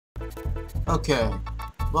Okay,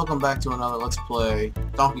 welcome back to another Let's Play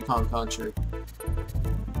Donkey Kong Country.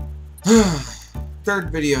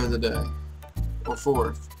 Third video of the day. Or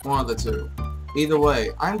fourth. One of the two. Either way,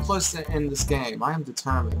 I'm close to end this game. I am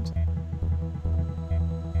determined.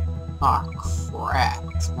 Ah, crap.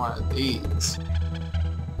 It's one of these.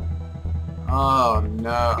 Oh,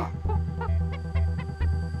 no.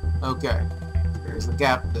 Okay. There's a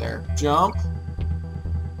gap there. Jump.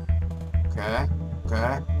 Okay.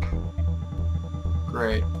 Okay.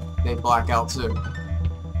 Great. They black out too.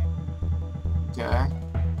 Okay.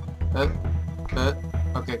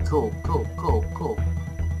 Okay, cool.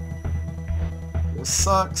 This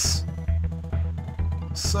sucks.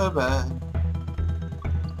 So bad.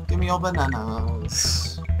 Give me your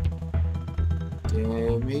bananas.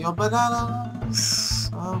 Give me your bananas.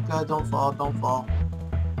 Oh god, don't fall, don't fall.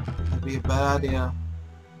 That'd be a bad idea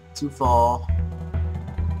to fall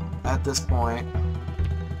at this point.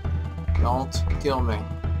 Don't kill me.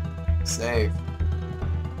 Save.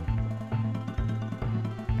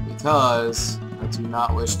 Because I do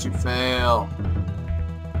not wish to fail.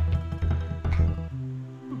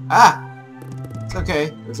 Ah! It's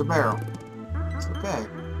okay. There's a barrel. It's okay.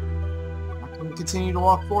 I can continue to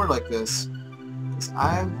walk forward like this. Because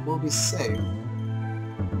I will be safe.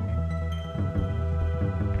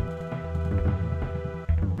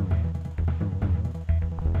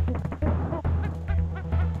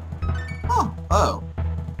 Oh.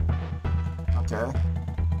 Okay.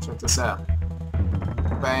 Check this out.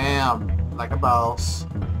 Bam. Like a boss.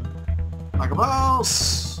 Like a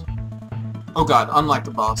boss. Oh god, unlike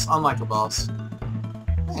the boss. Unlike a boss.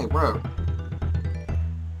 Hey, bro.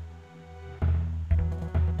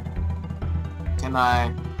 Can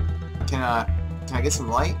I get some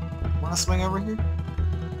light? Wanna swing over here?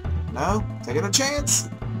 No? Taking a chance?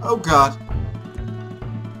 Oh god.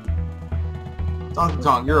 Donkey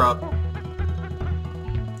Kong, you're up.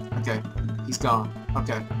 Okay, he's gone.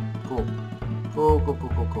 Okay, cool. Cool.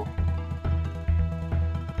 Cool.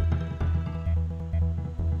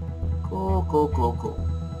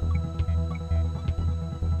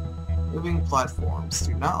 Moving platforms.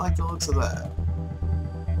 Do not like the looks of that.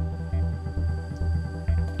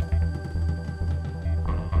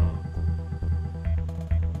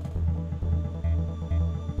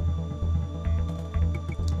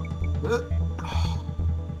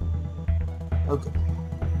 Okay.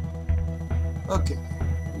 Okay,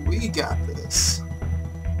 we got this.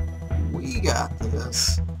 We got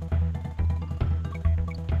this.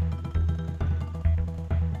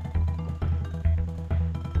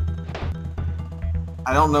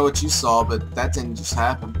 I don't know what you saw, but that didn't just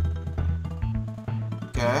happen.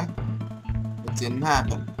 Okay? It didn't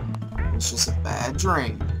happen. It was just a bad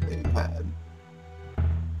dream that you had.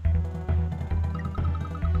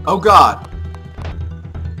 Oh god!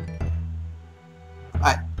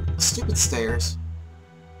 Stupid stairs.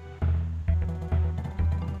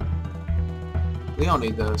 We don't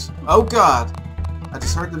need those. Oh god! I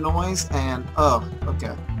just heard the noise and... oh,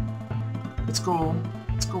 okay. It's cool.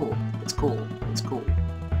 It's cool. It's cool. It's cool.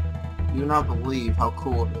 You do not believe how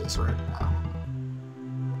cool it is right now.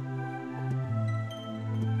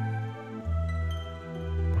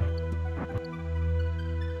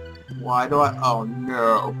 Why do I... oh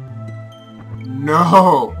no.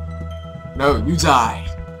 No! No, you die.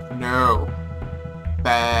 No.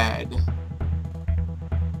 Bad.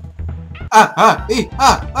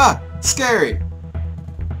 Scary.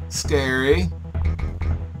 Scary.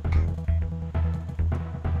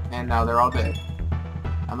 And now they're all dead.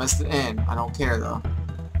 I missed the end. I don't care though.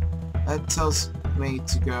 That tells me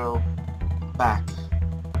to go back.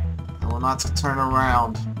 I will not turn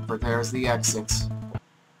around, for there's the exit.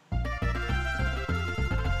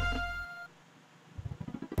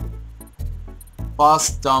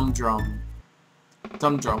 Boss Dum Drum.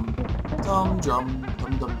 Dum Drum. Dum Drum.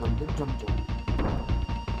 Dum Dum Dum Dum Dum Dum.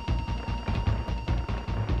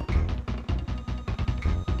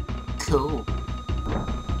 Cool.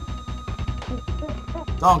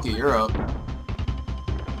 Donkey, you're up.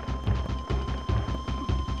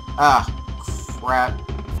 Ah, crap.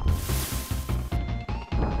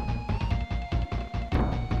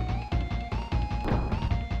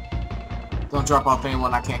 Don't drop off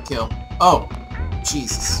anyone I can't kill. Oh!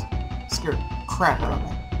 Jesus. Scared the crap out of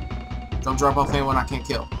me. Don't drop off anyone I can't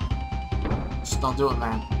kill. Just don't do it,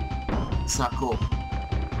 man. It's not cool.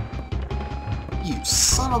 You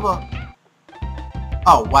son of a...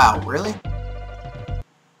 oh, wow. Really?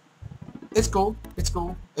 It's cool. It's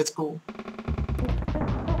cool. It's cool.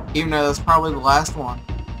 Even though that's probably the last one,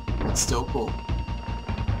 it's still cool.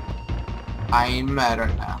 I ain't mad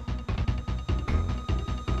right now.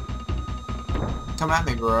 Come at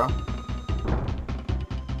me, bro.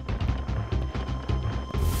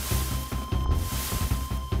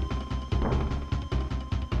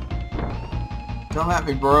 Come at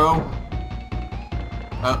me, bro.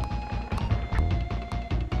 Oh.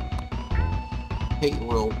 Hate you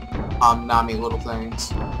little omnami little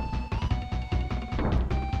things.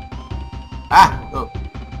 Ah! Oh.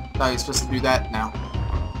 Thought you were supposed to do that now.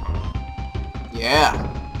 Yeah.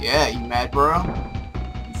 Yeah, you mad, bro?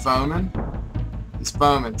 You foaming? He's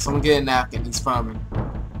foaming. Someone get a napkin. He's foaming.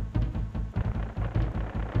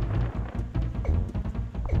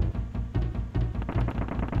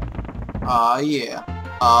 Aw, yeah.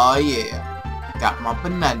 Aw, yeah. Got my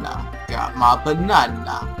banana. Got my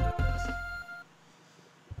banana.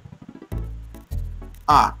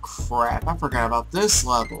 Ah, crap. I forgot about this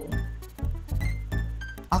level.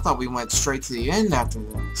 I thought we went straight to the end after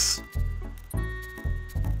this.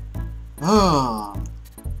 Oh,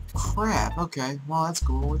 crap. Okay. Well, that's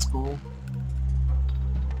cool. It's cool.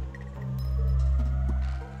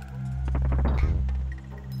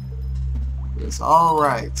 It's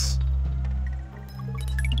alright.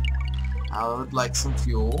 I would like some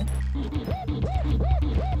fuel.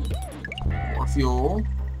 More fuel.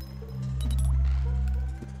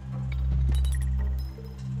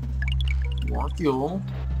 More fuel.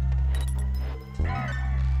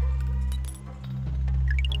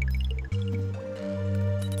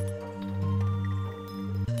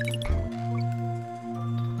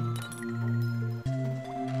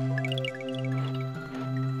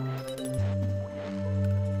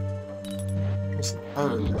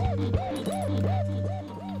 Oh.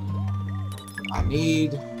 I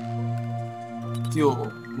need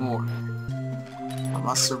fuel more. I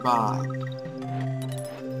must survive.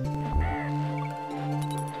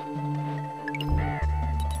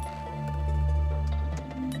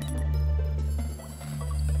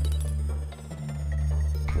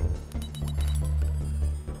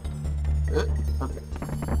 Okay.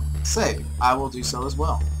 Save. I will do so as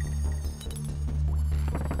well.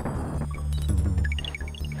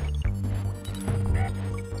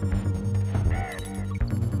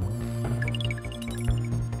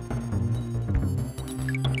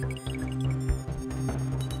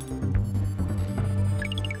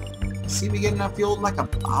 See me getting that fuel like a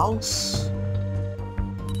boss?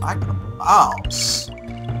 Like a boss.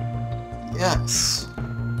 Yes.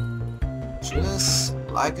 Just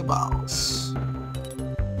like a boss.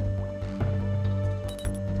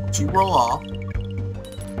 Don't you roll off.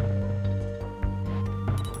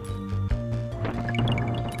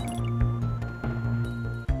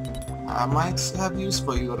 I might have use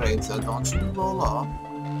for you later. Don't you roll off.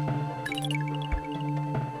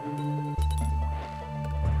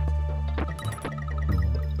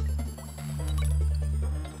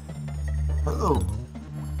 Oh.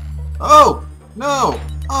 Oh! No!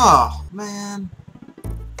 Oh, man.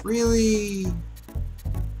 Really?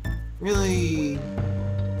 Really?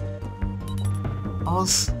 I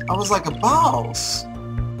was like a boss.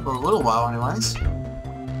 For a little while, anyways.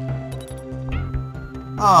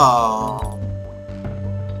 Oh.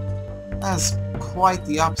 That's quite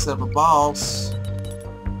the opposite of a boss.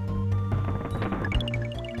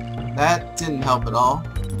 That didn't help at all.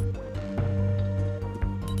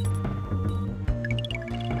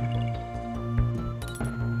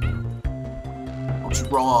 Don't you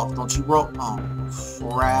roll off. Don't you roll... Oh,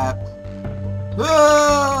 crap.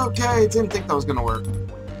 Okay, didn't think that was gonna work.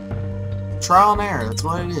 Trial and error, that's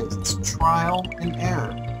what it is. It's trial and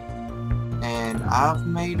error. And I've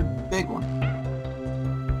made a big one.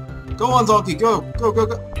 Go on, Donkey, go! Go, go,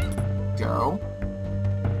 go! Go.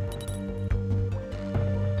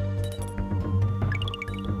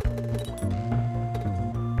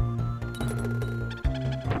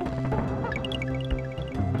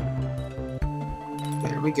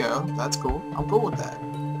 There we go. That's cool. I'm cool with that.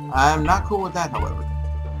 I'm not cool with that, however.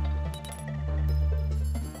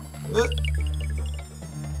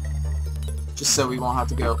 Just so we won't have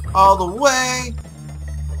to go all the way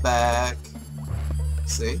back.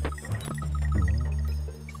 See?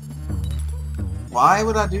 Why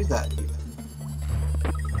would I do that even?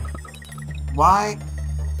 Why?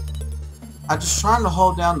 I'm just trying to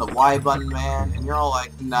hold down the Y button, man, and you're all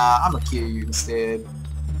like, nah, I'm gonna kill you instead.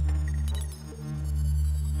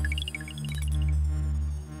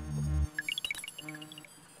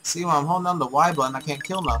 See, when I'm holding down the Y button, I can't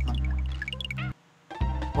kill nothing.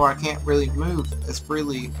 Or I can't really move as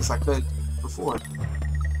freely as I could before.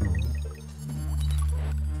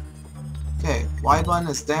 Okay, Y button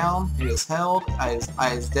is down, it is held, I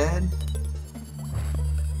is dead.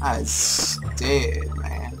 I is dead,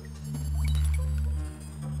 man.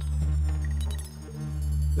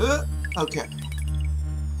 Okay.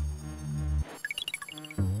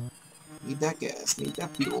 that gas, need that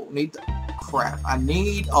fuel, need the... Crap, I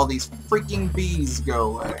need all these freaking bees to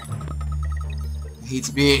go away. I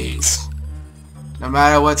hate bees. No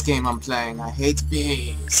matter what game I'm playing, I hate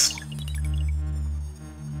bees.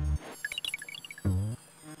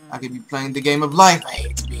 I could be playing the game of life, I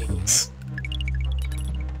hate bees.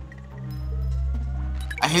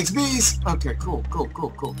 I hate bees! Okay, cool.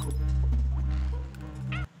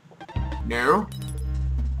 No.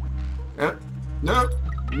 No.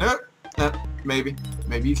 Maybe.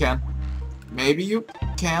 Maybe you can. Maybe you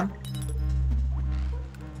can.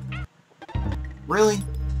 Really?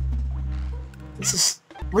 This is...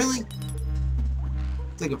 Really?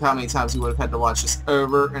 Think of how many times you would have had to watch this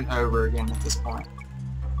over and over again at this point.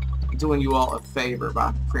 I'm doing you all a favor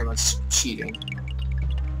by pretty much cheating.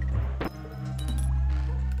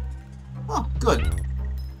 Oh, good.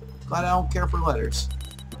 Glad I don't care for letters.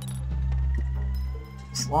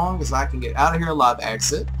 As long as I can get out of here alive,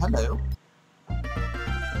 exit. Hello.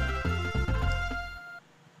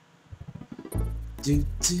 Do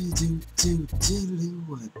do do do do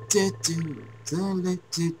what do do do do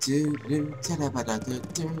do do do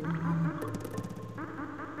do.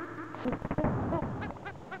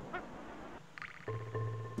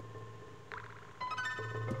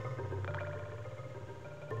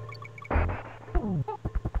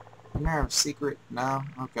 Nerve secret? No?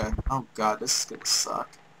 Okay. Oh god, this is gonna suck.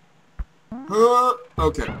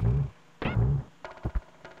 Okay.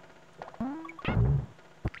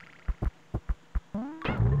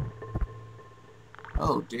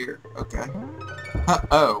 Oh dear. Okay.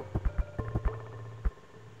 Oh.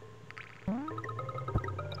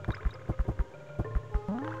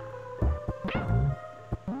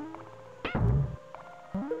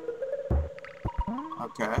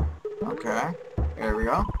 Okay. There we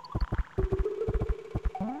go.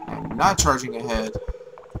 I'm not charging ahead.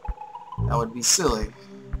 That would be silly.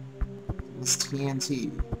 It's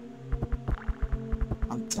TNT.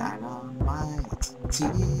 I'm dynamite.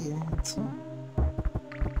 TNT.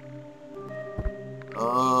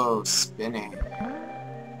 Oh, spinning.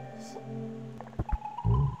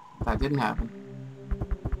 That didn't happen.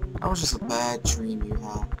 That was just a bad dream you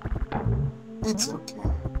had. It's okay.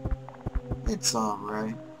 It's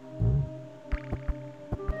alright.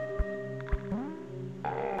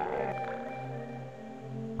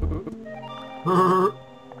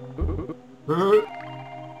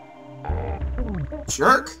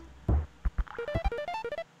 Jerk!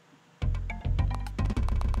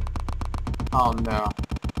 Oh no.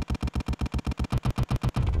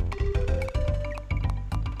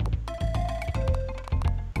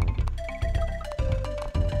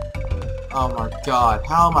 Oh my god,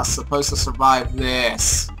 how am I supposed to survive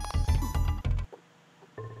this?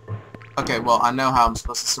 Okay, well, I know how I'm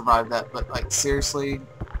supposed to survive that, but, like, seriously?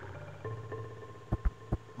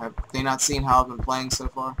 Have they not seen how I've been playing so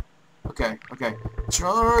far? Okay.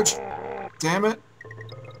 Charge! Damn it!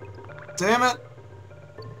 Damn it!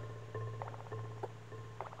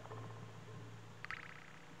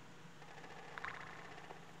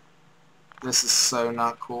 This is so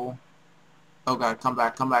not cool. Oh god, come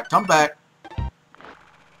back!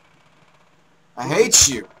 I hate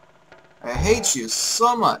you! I hate you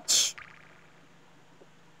so much!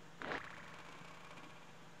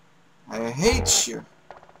 I hate you!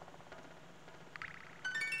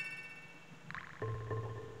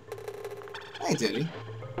 Hey, Diddy.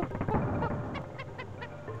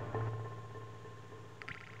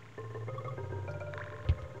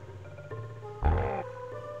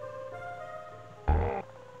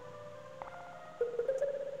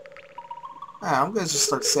 I'm gonna just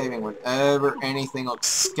start saving whenever anything looks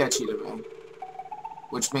sketchy to me.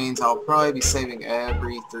 Which means I'll probably be saving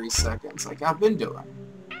every 3 seconds, like I've been doing.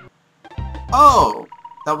 Oh!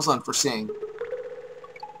 That was unforeseen.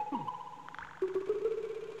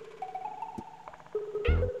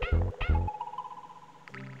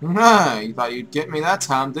 You thought you'd get me that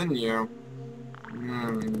time, didn't you?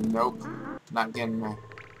 Nope. Not getting me.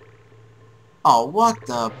 Oh, what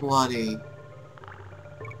the bloody...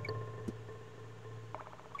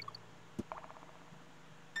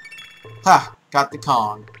 Ha! Got the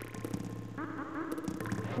Kong.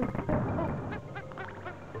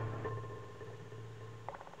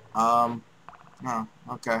 Oh,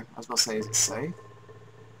 okay. I was about to say, is it safe?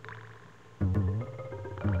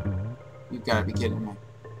 You gotta be kidding me.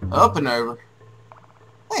 Up and over.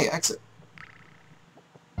 Hey, exit.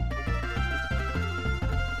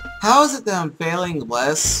 How is it that I'm failing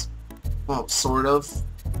less, well, sort of,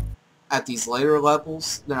 at these later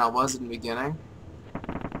levels than I was in the beginning?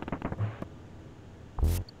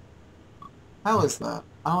 How is that?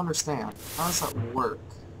 I don't understand. How does that work?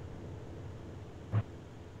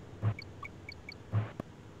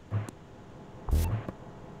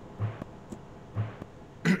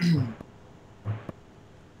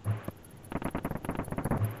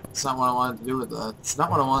 That's not what I wanted to do with that. It's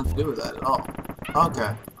not what I wanted to do with that at all.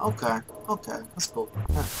 Okay. Okay. Okay. That's cool.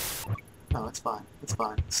 Yeah. No, it's fine. It's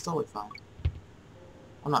fine. It's totally fine.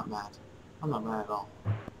 I'm not mad. I'm not mad at all.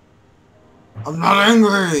 I'm not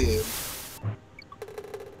angry!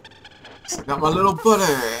 I got my little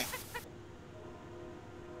buddy.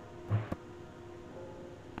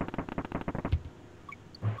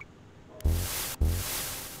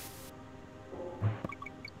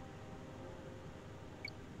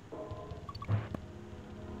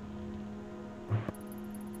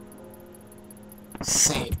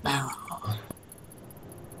 Save barrel.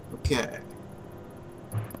 Okay.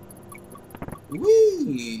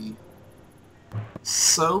 Whee!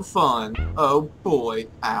 So fun. Oh boy.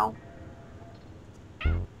 Ow.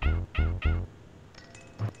 It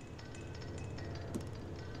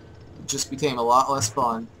just became a lot less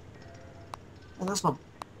fun. Oh, that's my...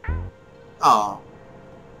 Oh.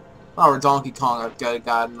 Oh, Donkey Kong, I've got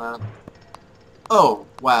gotten that. Oh,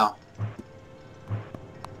 wow.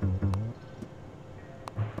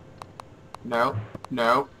 No,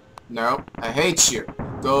 no, no. I hate you.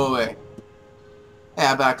 Go away. Hey,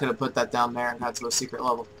 I bet I could have put that down there and got to a secret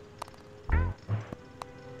level.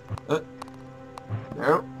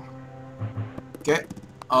 No. Okay.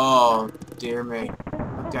 Oh, dear me.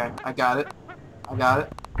 Okay, I got it. I got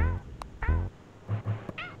it.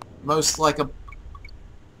 Most like a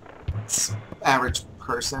average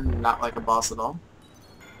person, not like a boss at all.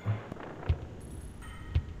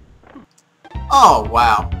 Oh,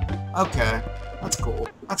 wow. Okay. That's cool.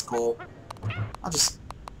 That's cool. I'll just...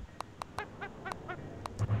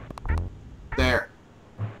 There.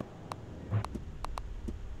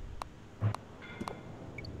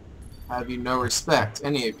 I have you no respect.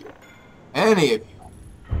 Any of you. Any of you.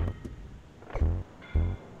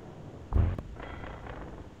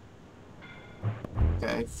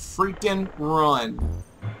 Okay. Freaking run.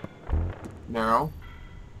 No.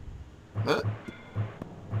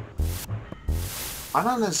 Why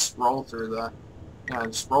not just roll through that? Yeah,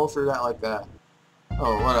 just roll through that like that.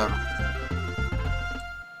 Oh, whatever.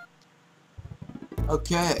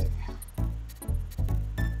 Okay.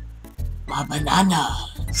 My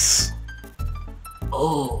bananas.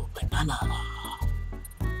 Oh, banana.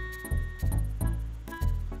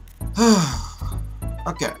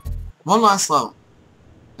 Okay. One last level.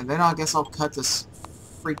 And then I guess I'll cut this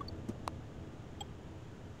freak...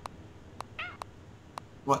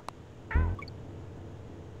 What?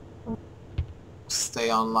 Stay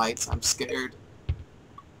on lights. I'm scared.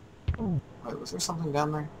 Wait, was there something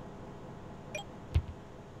down there?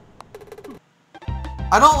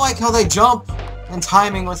 I don't like how they jump and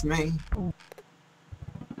timing with me.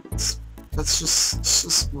 That's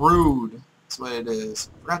just rude. That's what it is.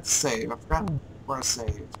 I forgot to save. I forgot where I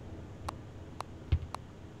saved.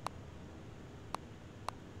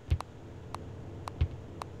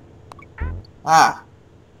 Ah.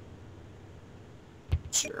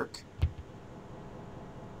 Jerk.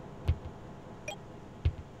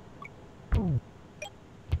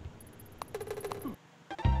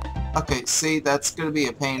 Okay, see, that's gonna be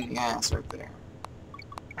a pain in the ass right there.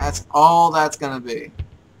 That's all that's gonna be.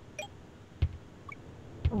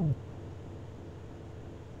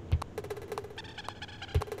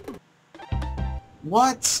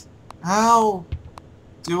 What? How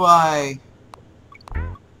do I...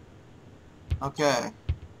 Okay.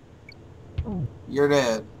 You're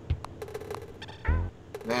dead.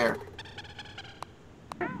 There.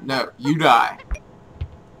 No, you die.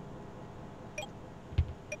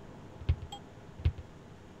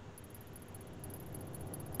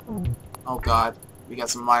 Oh god, we got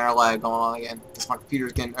some minor lag going on again. Guess my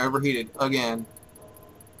computer's getting overheated again.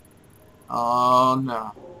 Oh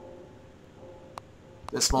no.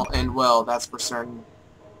 This won't end well, that's for certain.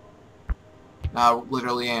 Now I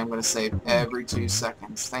literally am going to save every 2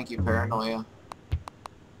 seconds. Thank you, Paranoia.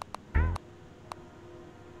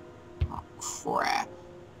 Oh crap.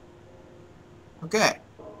 Okay,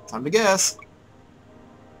 time to guess.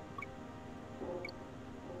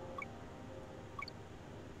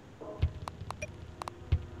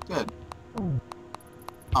 Good.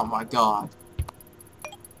 Oh my god.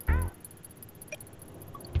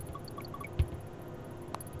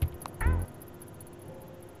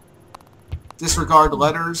 Disregard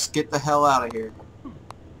letters, get the hell out of here.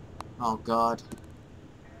 Oh god.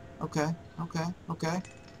 Okay, okay, okay.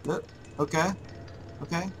 Okay.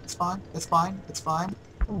 Okay, it's fine, it's fine, it's fine.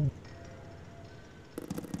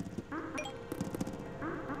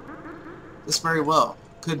 This very well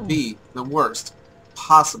could be the worst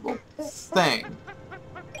possible thing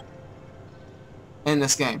in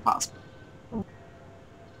this game possible.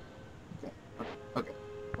 Okay, okay, okay.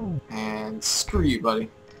 And screw you, buddy.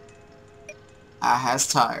 I has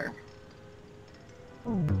tire.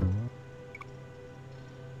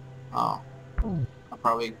 Oh. I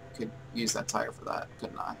probably could use that tire for that,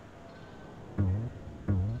 couldn't I?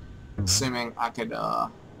 Assuming I could,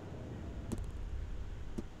 don't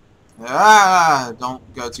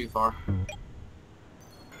go too far.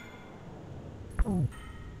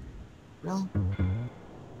 Really?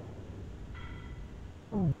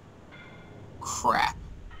 Crap.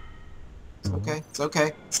 It's okay. It's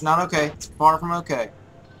okay. It's not okay. It's far from okay.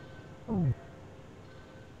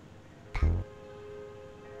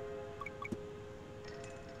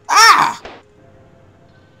 Ah!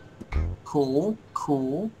 Cool.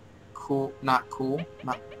 Cool. Cool. Not cool.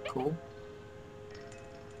 Not cool.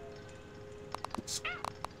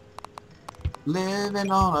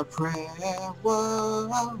 Living on a prayer.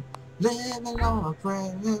 Whoa. Living on a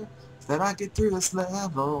prayer that I get through this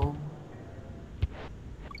level.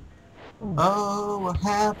 Oh, we're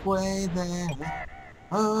halfway there.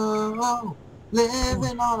 Oh,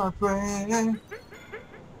 living on a prayer.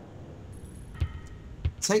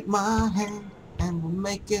 Take my hand and we'll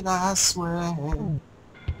make it, I swear.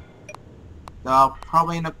 I'll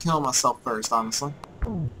probably end up killing myself first, honestly.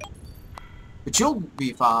 But you'll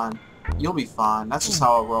be fine. You'll be fine. That's just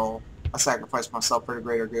how I roll. I sacrifice myself for the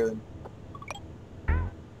greater good.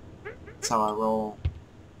 That's how I roll.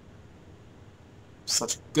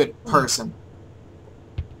 Such a good person.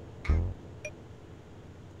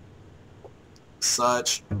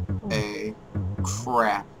 Such a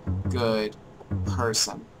crap good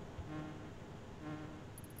person.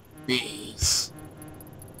 Bees.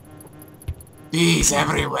 Bees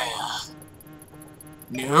everywhere.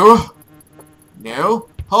 No. No.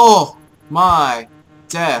 Oh my.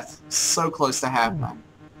 Death. So close to happening.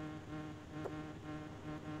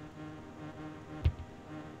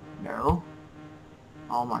 No.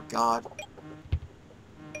 Oh my god.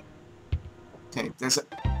 Okay, there's a...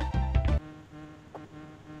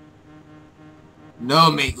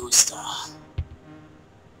 No me gusta.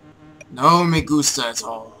 No me gusta at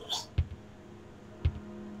all.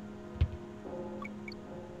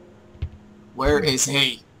 Where is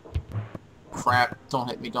he? Crap. Don't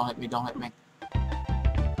hit me, don't hit me, don't hit me.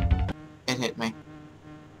 It hit me.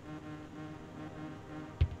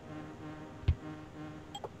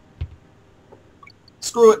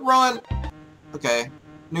 Screw it, run! Okay,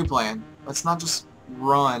 new plan. Let's not just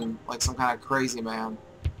run like some kind of crazy man.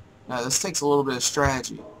 No, this takes a little bit of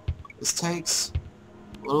strategy. This takes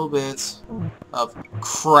a little bit of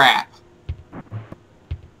crap.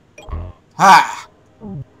 Ha!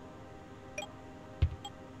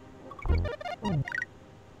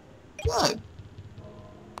 Good.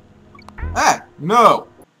 Ah! No!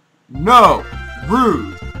 No!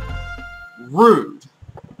 Rude! Rude!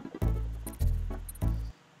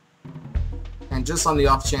 And just on the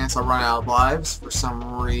off chance I run out of lives for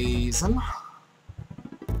some reason.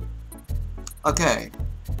 Okay.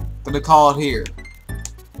 Gonna call it here.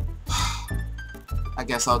 I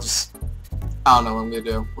guess I'll just... I don't know what I'm gonna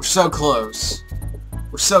do. We're so close.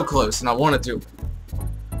 We're so close and I want to do it.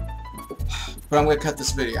 But I'm gonna cut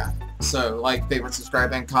this video. So, like, favorite,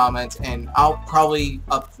 subscribe, and comment, and I'll probably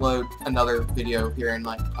upload another video here in,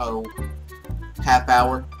 like, half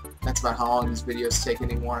hour. That's about how long these videos take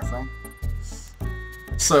anymore, I think.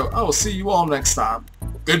 So, I will see you all next time.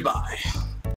 Goodbye.